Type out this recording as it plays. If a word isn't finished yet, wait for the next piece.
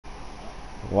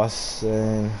What's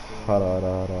in? Hold on, hold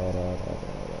on, hold on, hold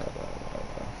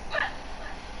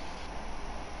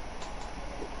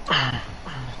Are on.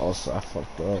 Also, I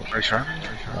fucked up. you trying?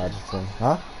 I just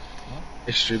huh?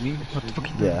 It's streaming? What the fuck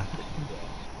you doing? Yeah.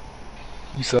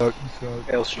 You suck.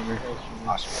 L streamer.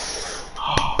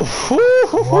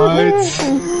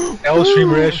 What? L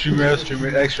streamer, S streamer, L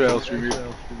streamer, extra L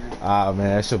streamer. Ah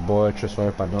man, it's your boy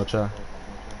Tresor Panocha,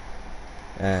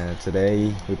 and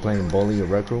today we're playing bowling in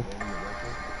Rec Room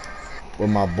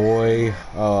with my boy.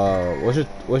 What's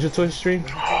your Twitch stream?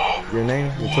 Your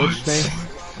name? Your Twitch name?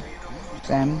 What?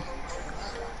 Sam,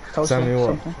 Sosa, Sammy what?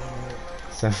 something.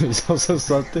 Sammy Sosa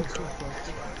something.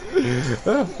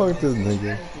 Fuck this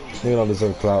nigga. Nigga don't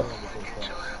deserve clout.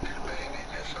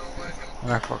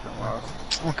 I fucking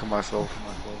lost. I'm gonna kill myself.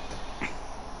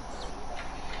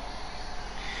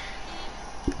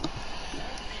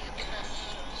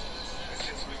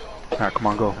 Alright, come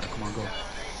on, go. Come on, go.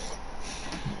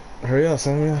 Hurry up,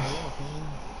 Samuel.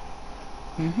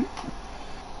 Mhm.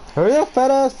 Hurry up,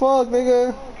 fat ass fuck,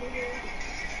 nigga.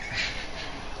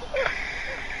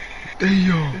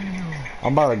 Damn.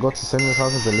 I'm about to go to Samuel's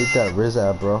house and delete that Riz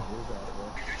app, bro.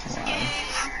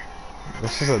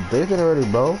 This is a dated already,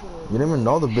 bro. You didn't even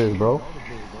know the biz, bro.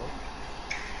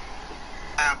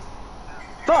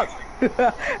 Fuck!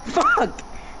 Fuck!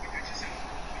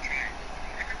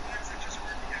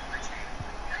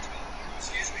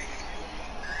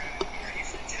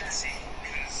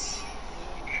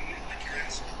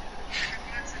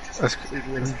 That's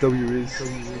W is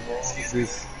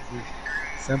this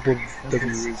sample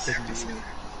W is.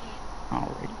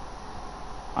 Alright.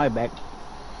 Alright, back.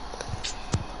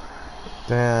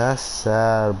 Damn, that's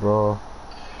sad, bro.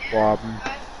 Wow.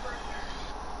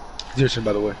 It's your turn,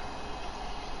 by the way.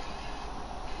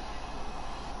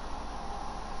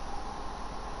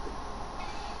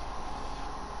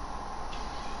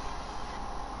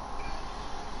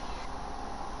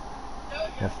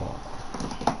 My fault.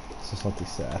 This is something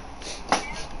sad.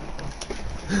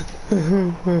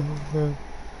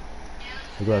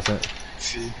 Look what I sent.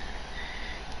 See.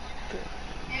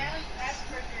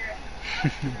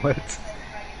 What?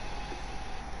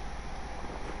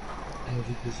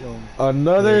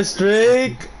 Another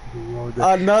streak!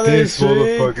 Another This streak!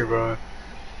 motherfucker,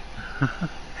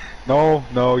 bro.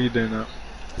 No, you didn't.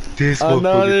 This motherfucker.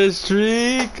 Another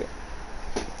streak!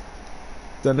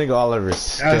 That nigga Oliver's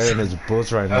scaring his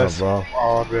boots right now, bro.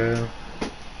 Oh, man.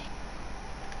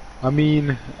 I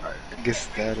mean, I guess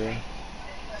that,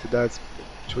 so that's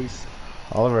choice.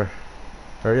 Oliver,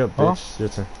 hurry up, bitch. Your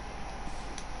turn.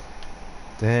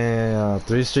 Damn,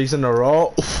 3 streaks in a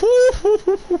row.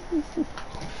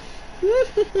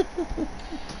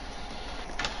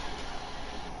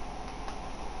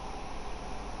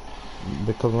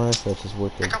 Pickup lines that just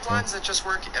work every Pickup time. lines that just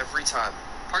work every time.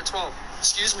 Part 12.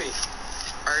 Excuse me.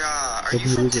 Are you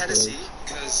from Tennessee?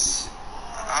 Because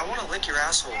I want to lick your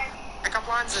asshole. Pickup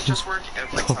lines that just work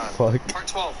every Oh, time. fuck. Part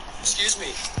 12. Excuse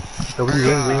me. Are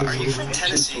You from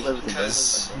Tennessee?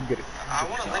 Because I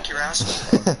want to lick your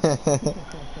asshole.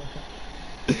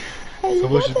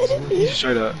 Someone should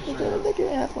try that.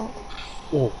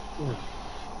 Oh.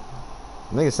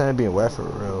 Nigga Sammy being wet for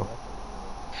real.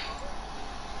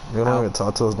 They don't even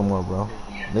talk to us no more, bro.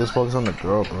 Niggas focus on the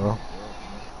girl, bro.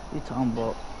 You talking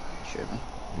about? Sure, man.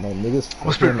 No, niggas I'm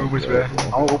gonna spread focus on the rumors, girl, man. bro.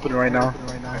 I'm gonna open it right now.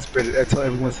 I spread it. I tell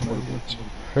everyone something.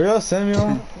 Hurry up,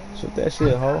 Samuel. Shoot that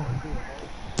shit, ho.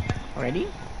 Ready?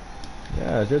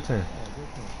 Yeah, it's your turn.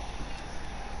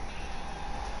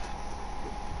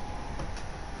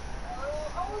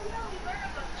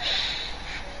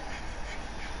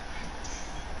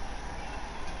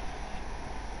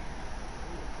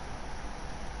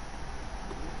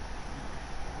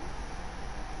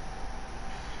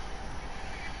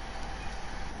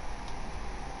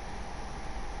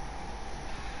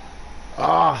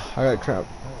 Ah, I got crap.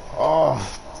 Oh.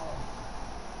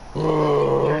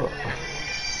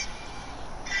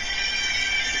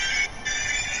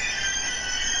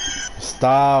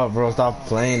 Stop, bro. Stop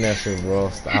playing that shit, bro.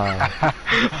 Stop.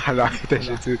 I know, I hate that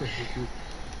shit too.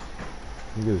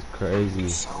 Nigga's crazy.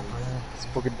 It's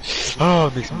fucking. Oh,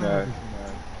 it makes me mad.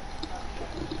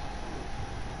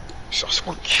 I just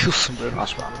want to kill somebody.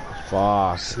 Fuck.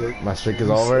 My streak is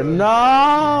over.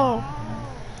 No!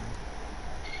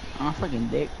 I'm fucking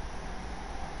dick.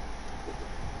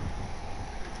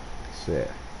 Shit.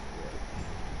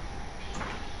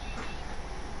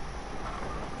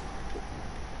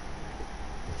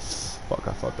 Fuck,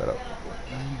 I fucked that up.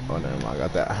 Oh, never mind, I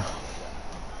got that.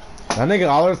 That nigga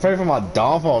always pray for my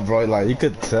downfall, bro. Like, you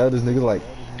could tell this nigga, like,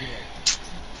 this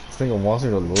nigga wants me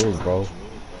to lose, bro.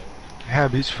 Yeah,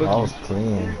 bitch, fuck I you. was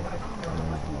clean. I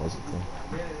wasn't clean.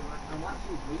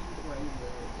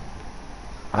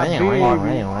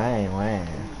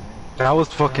 That was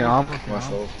fucking on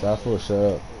myself. Typhoon,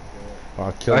 shut up. Or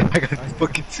I'll kill I him. got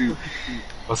fucking two.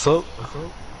 What's up?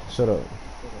 Shut up.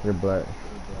 You're black.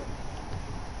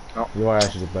 No. You are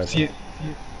actually black. See it?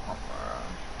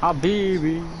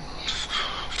 Habibi.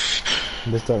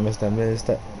 Mister.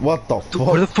 What the Dude,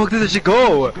 where the fuck? fuck did that shit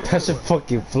go? That shit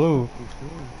fucking flew.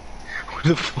 Where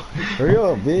the fuck? Hurry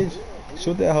up, bitch.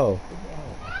 Shoot that hoe.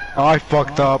 Oh, I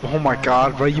fucked up. Oh my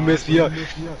god, bro, you messed me up. I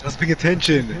was paying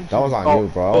attention. That was on Oh, you,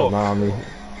 bro. That was not on me.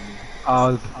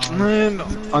 Man,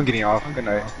 I'm getting off. Good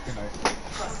night.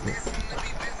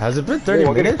 Has it been 30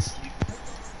 Whoa, minutes?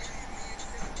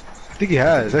 I think he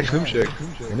has. Actually, let me check.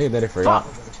 I need that for y'all.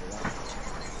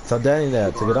 Tell Danny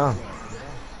that to get on.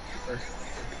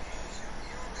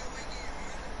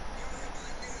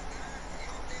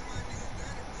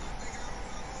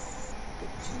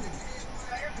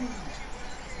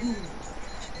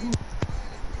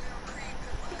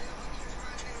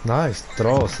 Nice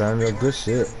throw, Samuel. Good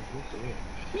shit.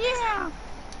 Yeah.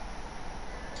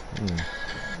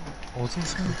 What's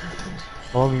this?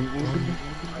 Oh,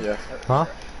 yeah. Huh?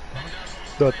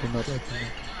 Nothing.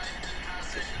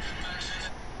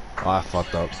 Oh, I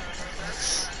fucked up.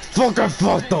 Fucking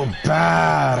fucked up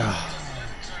bad.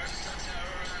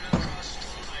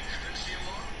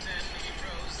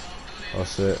 Oh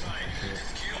shit.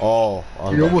 Oh.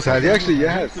 You almost had it. Actually,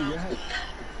 yes.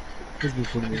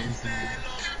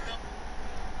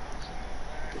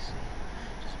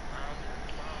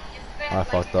 I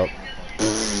fucked up.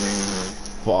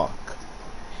 Fuck.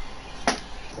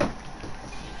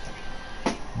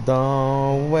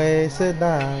 Don't waste it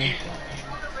now.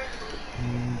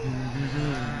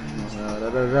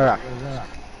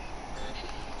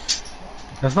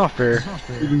 That's not fair.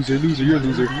 You loser, you're a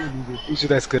loser. Loser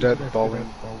that's good at bowling.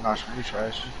 Gosh, you're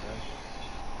trash.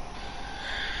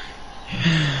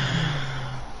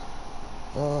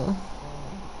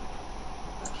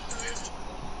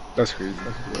 That's crazy.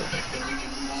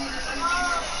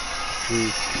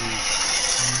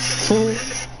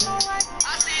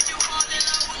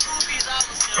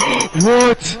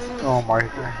 What? Oh my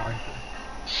god.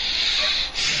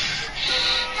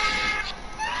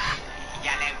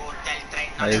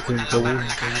 Ahí es un show.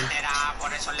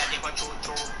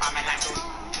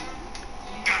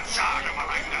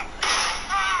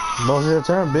 Most of your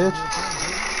turn, bitch.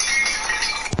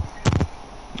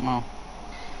 Oh.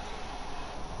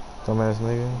 Dumbass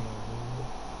nigga.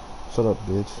 Shut up,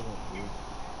 bitch.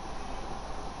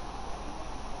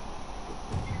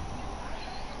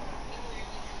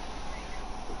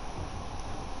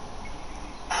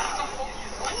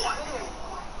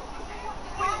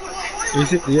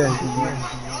 Is it? Yeah.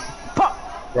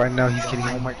 Right now he's kidding.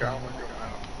 Oh my god.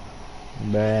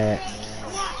 Back.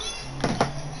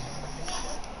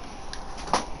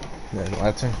 Yeah,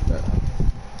 my turn.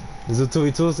 Is it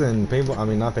 2v2s and paintball? I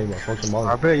mean, not paintball, fucking ball.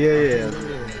 I bet, yeah.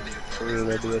 For real,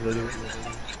 let's do it.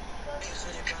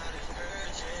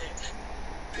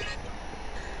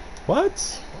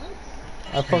 What?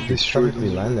 I fucking Destroyed perfectly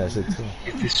them. landed that shit too.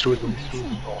 Destroyed them.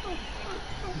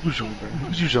 Who's joining?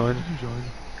 Who's you joining?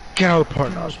 Get out of the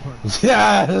park now.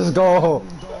 Yeah, let's go.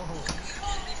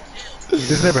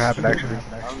 This never happened actually.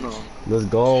 I don't know. Let's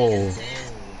go.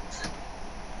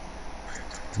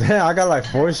 Damn, I got like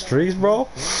 4 streaks, bro.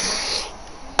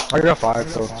 I got 5,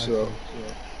 so.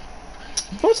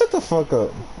 Bro, shut the fuck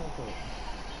up.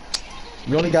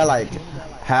 You only got like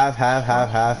half,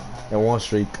 and 1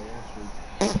 streak.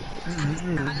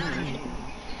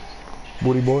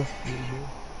 Booty boy.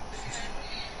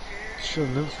 Shut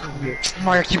up. Oh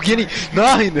my god, I keep getting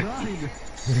 9!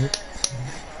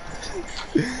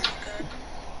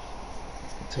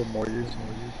 Until more years.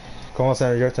 Come on,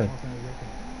 Sandra, your turn.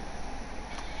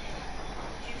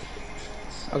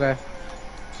 Okay.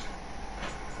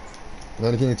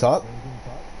 Can you talk?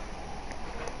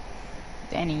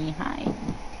 Danny, hi.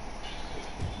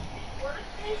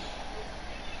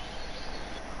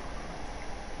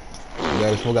 Yeah,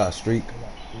 this fool got a streak.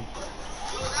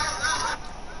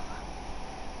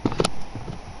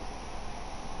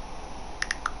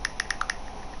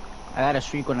 I got a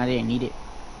streak when I didn't need it.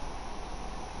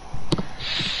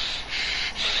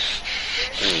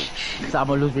 Cause I'm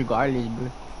gonna lose regardless,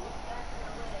 bro.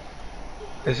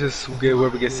 It's just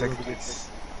whoever gets second gets.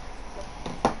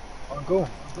 Go.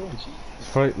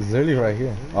 It's literally right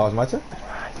here. Oh, it's my turn?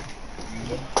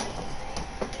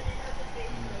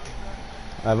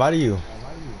 I invite you.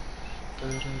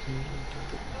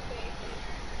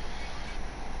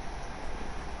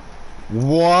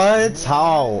 What?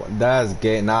 How? That's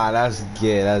gay. Nah, that's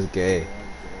gay. That's gay.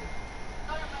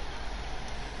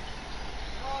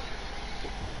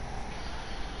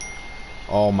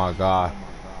 Oh my god.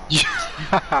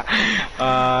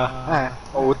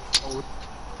 Oh,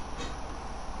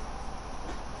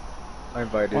 I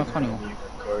invited. 121.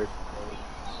 Card.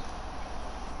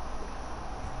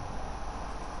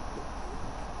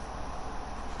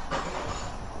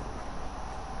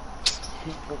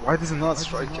 Why does it not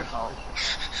strike you now?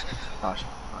 Gosh.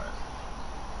 Alright.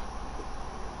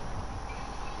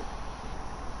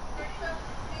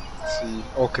 See.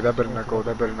 Okay, that better not go.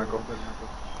 That better not go.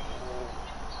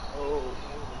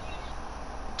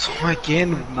 So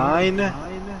again, 9?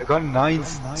 I got 9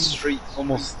 straight,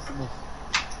 almost.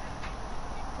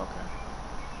 Okay.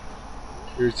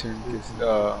 Your turn, gets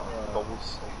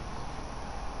doubles.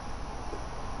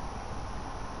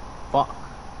 Fuck.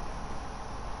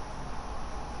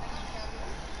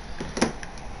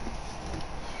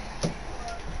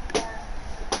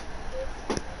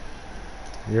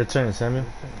 Your turn, Samuel.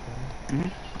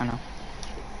 I know.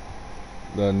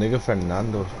 The nigga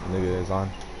Fernando nigga is on.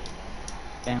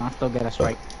 Damn, I still get a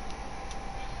strike.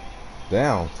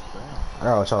 Damn. I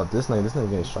gotta watch out this nigga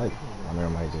getting strike. I never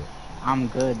mind it. I'm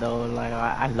good though. Like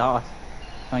I lost.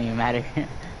 Don't even matter.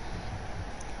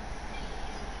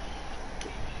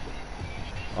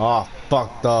 Oh,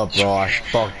 fucked up, bro. I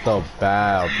fucked up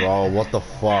bad, bro. What the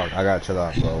fuck? I gotta chill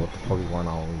out, bro. What the fuck is going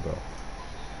on with me, bro?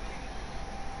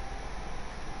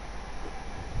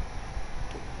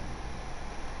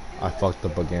 I fucked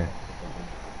up again.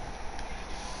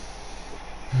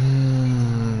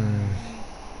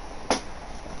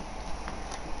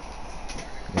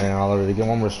 Man, I'll already get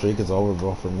one more streak. It's over,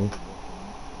 bro, for me.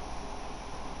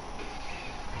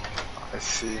 I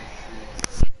see.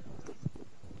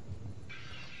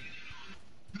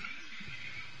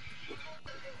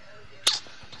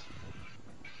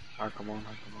 Alright, come on.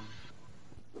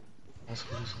 Let's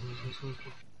go.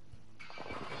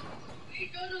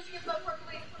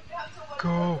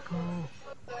 Go.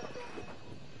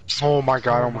 Oh my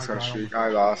god, I almost got a streak. I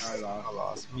lost.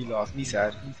 Me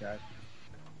sad.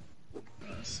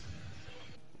 Nice.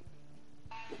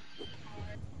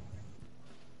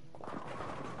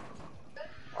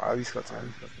 At least got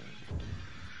 10.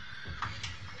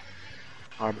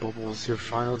 Alright, Bubbles, your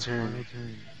final turn.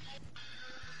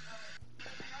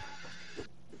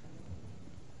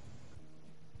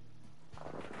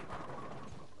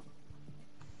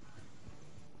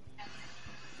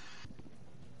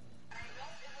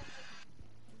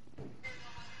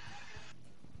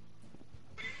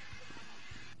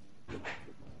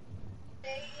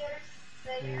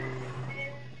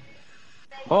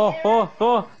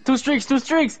 Oh, 2 streaks, 2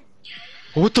 streaks.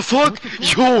 What the fuck?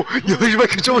 Yo, you might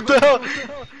catch up with that.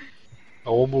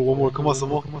 Oh, one more. Come on, some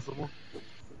more.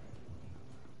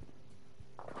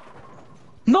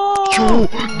 No. Yo,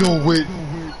 no wait.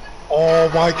 Oh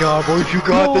my god, bro! If you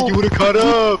got that, you would have caught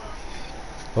up.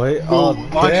 Wait, No,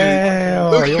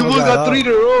 damn. Look, you almost almost got up. 3 in a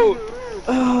row.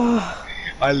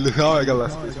 I got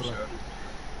last place.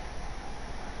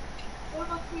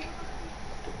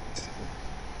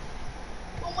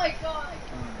 Oh my god.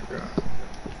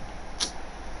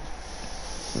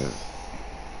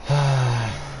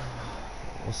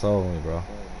 What's up with me, bro?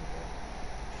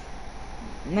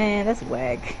 Man, that's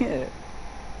whack.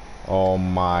 Oh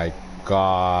my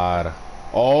god.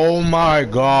 Oh my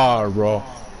god, bro.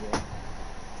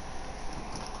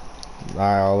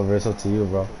 Alright, Oliver, it's up to you,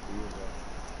 bro.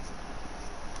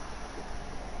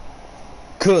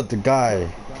 Cut the guy.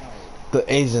 The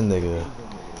Asian nigga.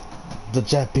 The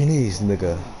Japanese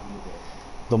nigga.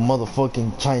 The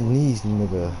motherfucking Chinese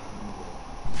nigga.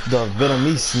 The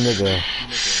Vietnamese nigga.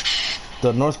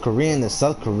 The North Korean and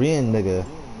South Korean nigga.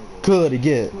 Could he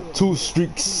get 2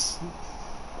 streaks?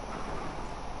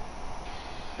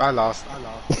 I lost.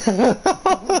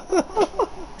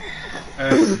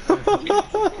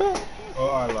 Oh,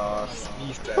 I lost.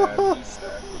 Me sad.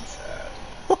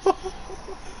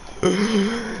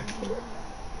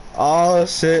 Oh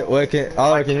shit! Wait, can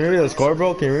you read the score,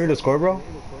 bro? Can you read the score, bro?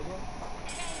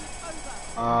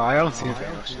 I don't see anything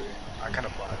actually. I kind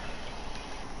of blind.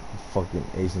 Fucking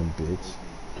Asian bitch.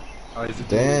 Oh, is it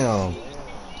Damn.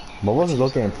 Bubbles is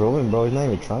looking improving, bro. He's not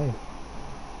even trying.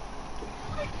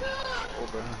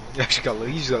 You actually got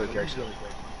lucky. You just got lucky, actually.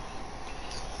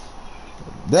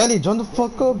 Danny, jump the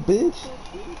fuck up, bitch.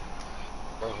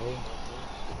 I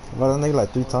got that nigga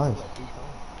like 3 times.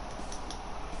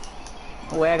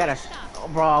 Wait,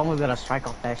 bro, I almost got a strike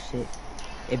off that shit.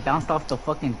 It bounced off the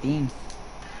fucking thing.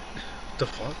 The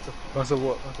fuck? That's a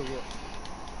what?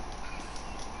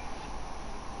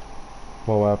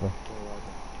 What happened?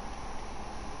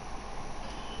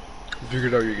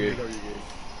 Figured out your game.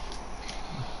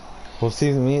 Whole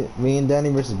season, me and Danny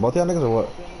versus both y'all niggas or what?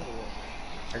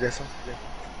 I guess so.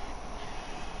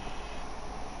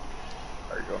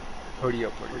 go. Hurry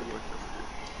up.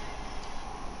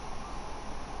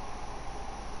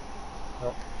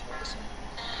 No.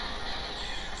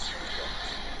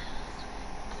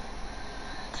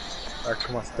 Alright,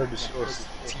 come on, start the show.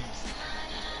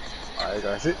 Alright,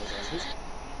 that's it.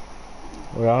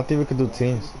 Well, I don't think we could do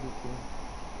teams.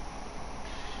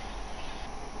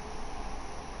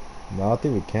 No, I don't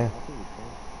think we can.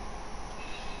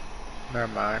 Never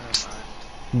mind.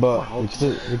 But we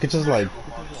could just like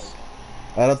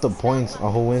add up the points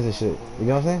on who wins and shit. You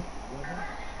know what I'm saying?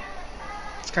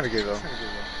 It's kind of good though.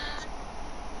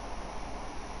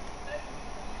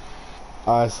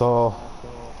 Alright, so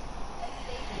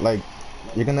like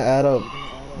you're gonna add up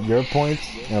your points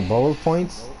and Bo's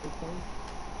points.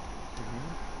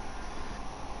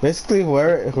 Basically,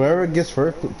 whoever gets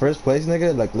first place,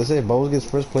 nigga. Like let's say Bo gets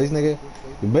first place, nigga.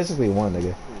 You basically won,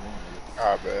 nigga.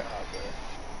 I bet.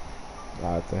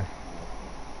 Alright there.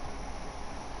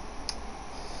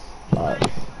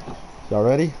 Alright. Y'all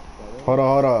ready? Hold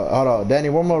on. Danny,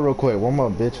 warm up real quick. Warm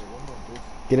up, bitch.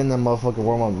 Get in that motherfucking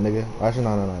warm up, nigga. Actually,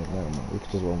 no. Never mind. We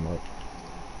can just warm up.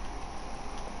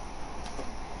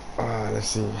 Alright, let's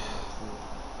see.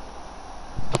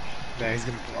 Nah, he's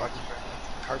gonna block.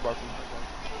 Hard block.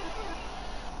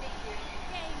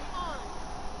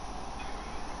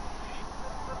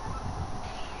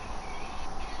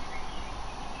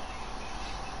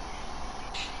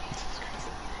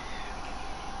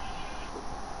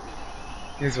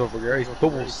 He's over there. He's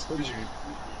bubbles.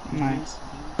 Nice.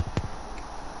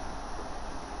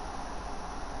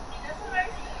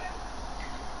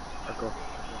 I'll go.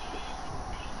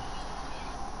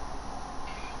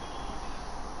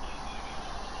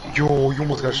 Yo, you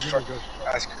almost got struck.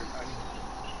 Ask her.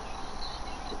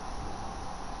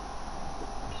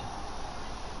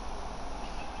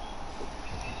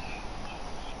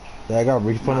 Yeah, I got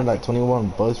refunded like 21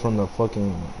 bucks from the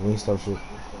fucking Wingstop shit.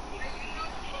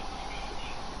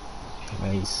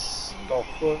 Nice. Oh,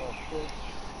 fuck.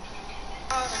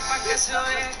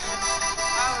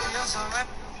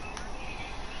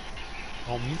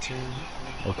 Oh, me too.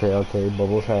 Okay.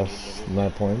 Bubbles has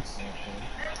 9 points.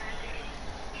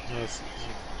 Yes.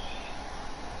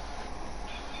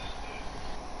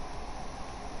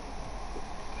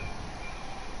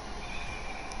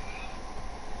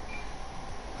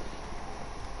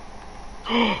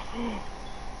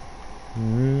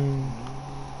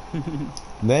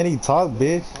 Danny, talk,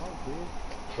 bitch.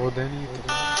 Oh, Danny.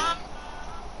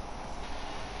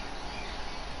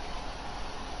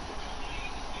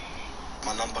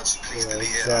 My number, just please delete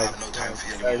it. I have no time for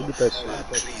you anymore.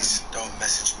 Please don't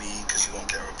message me because you won't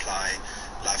get a reply.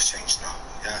 Life's changed now.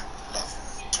 Yeah, love.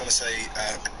 Just want to say,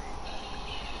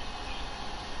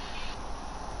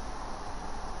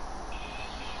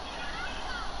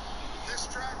 this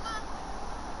track.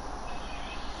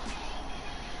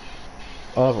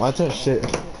 Oh, my turn. Shit.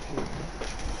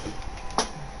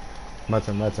 My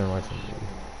turn.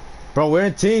 Bro, we're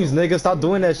in teams, nigga. Stop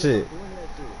doing that shit.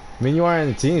 I mean, you are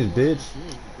in teams, bitch.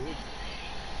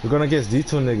 We're gonna get these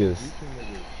two niggas.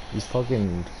 These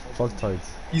fucking fucktards.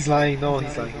 He's lying. No,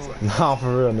 he's lying. Nah,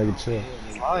 for real, nigga, chill.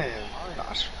 He's lying.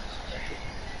 Gosh.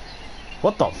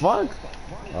 What the fuck?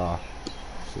 Ah,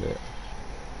 shit.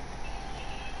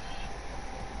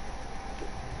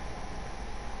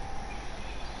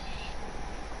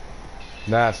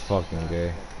 That's fucking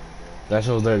gay. That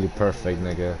shit was literally perfect,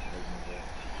 nigga.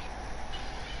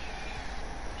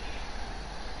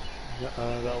 That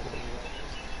one.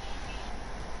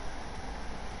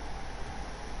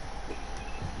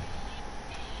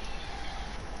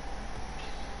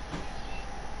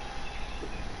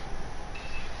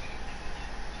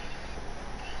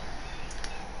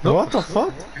 No. What the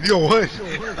fuck? Yo, what?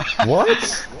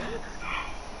 What?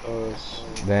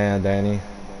 Damn, Danny.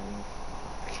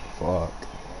 Fuck.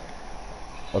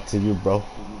 Up to you, bro.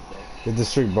 Get the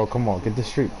streak, bro. Come on, get the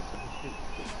streak.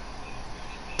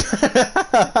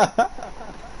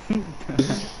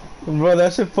 Bro,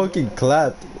 that shit fucking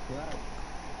clapped.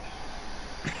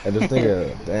 And this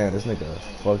nigga, damn, this nigga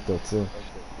fucked up too.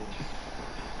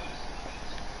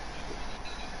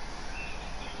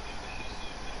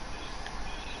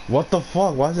 What the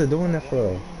fuck? Why is it doing that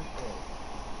for?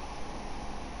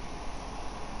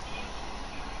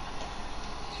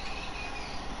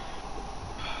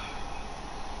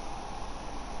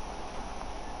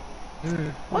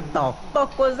 What the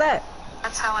fuck was that?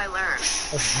 That's how I learned.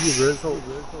 That's you, Rizzo.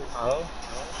 Huh?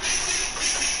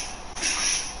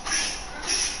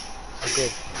 Okay.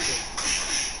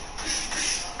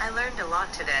 I learned a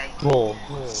lot today. Bro.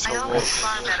 I always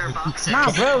far better boxer.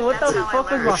 Nah, bro, what the That's how I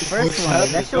fuck was my learned. first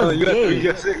one? That shit was You gay.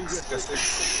 got 6.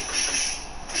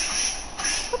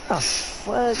 What the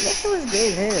fuck? That shit was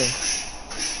gay as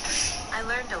I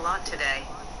learned a lot today.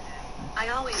 I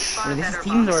always hell. far Wait, this better is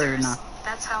teams or boxers. not?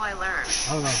 That's how I learn.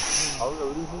 I don't know.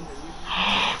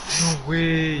 No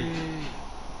way.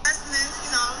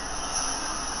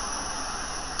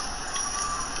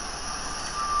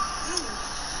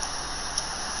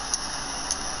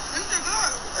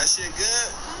 That shit good?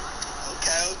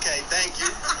 Okay, thank you.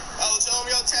 Oh, show them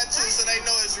your tattoo so they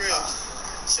know it's real.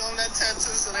 Show them that tattoo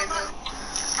so they know.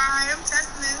 Alright, I'm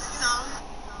testing this,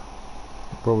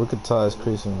 Bro, we could tie his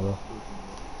creasing, bro.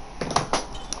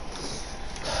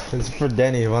 This is for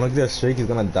Danny. If I don't get a streak, he's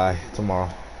gonna die tomorrow.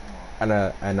 At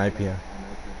 9 p.m.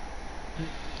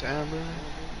 Damn, man.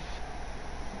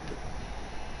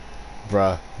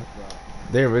 Bruh.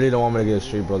 They really don't want me to get a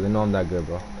streak, bro. They know I'm that good,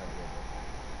 bro.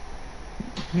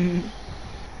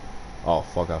 Oh,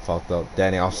 fuck, I fucked up.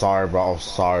 Danny, I'm sorry, bro. I'm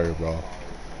sorry, bro.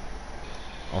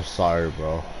 I'm sorry,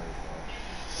 bro.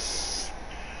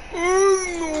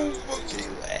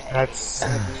 That's...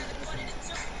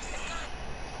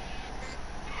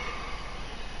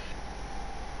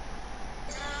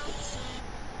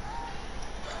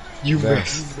 You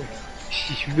missed.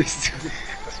 You missed.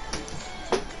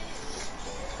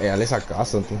 Hey, at least I got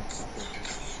something.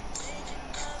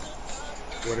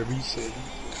 Whatever you say.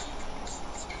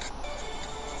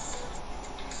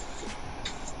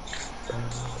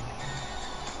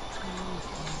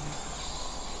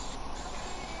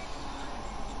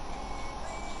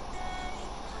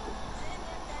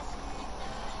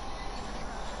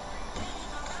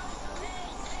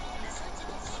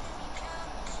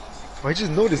 I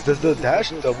just noticed, does the dash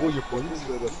double your points?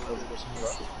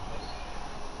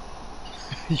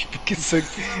 You fucking suck.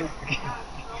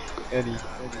 Any.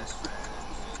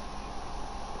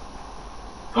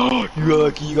 Oh,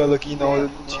 you got lucky now.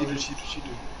 Cheater.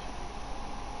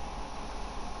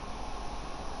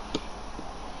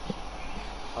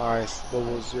 Alright, what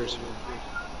was yours?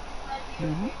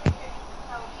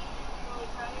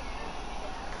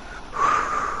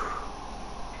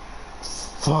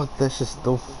 Fuck, that's just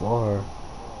so far.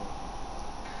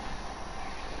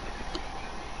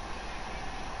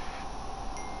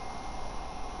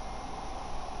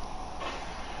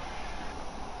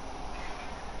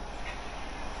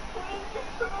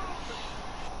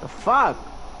 The fuck?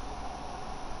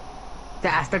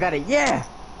 I still got it. Yeah.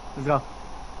 Let's go.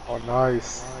 Oh,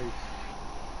 nice.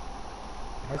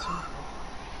 Nice one.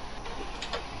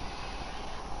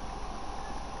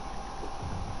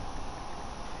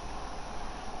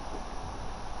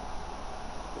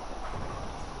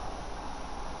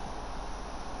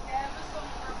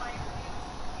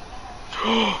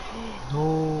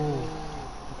 No.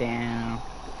 Damn.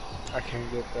 I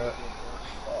can't get that.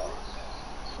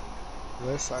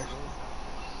 This actually.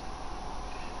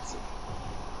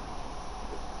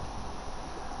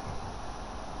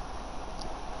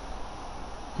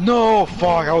 No,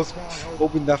 fuck! I was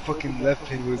hoping that fucking left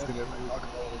pin was gonna.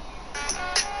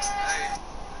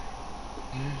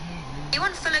 You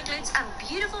want filler glutes and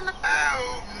beautiful.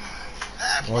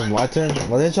 Well, my turn.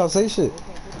 Why didn't y'all say shit?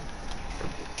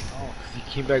 Oh, he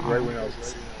came back right when I was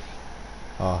saying.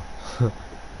 Oh.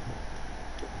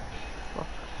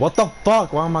 What the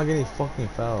fuck? Why am I getting fucking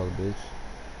fouled, bitch?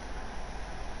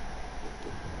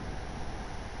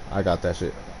 I got that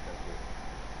shit.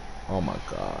 Oh my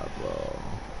god, bro.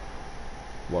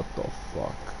 What the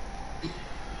fuck?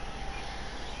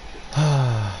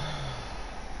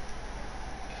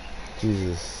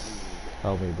 Jesus.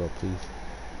 Help me, bro, please.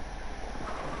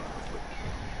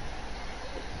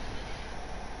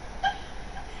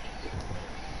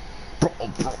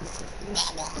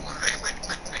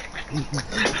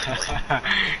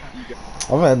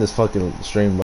 I'm gonna end this fucking stream, bro.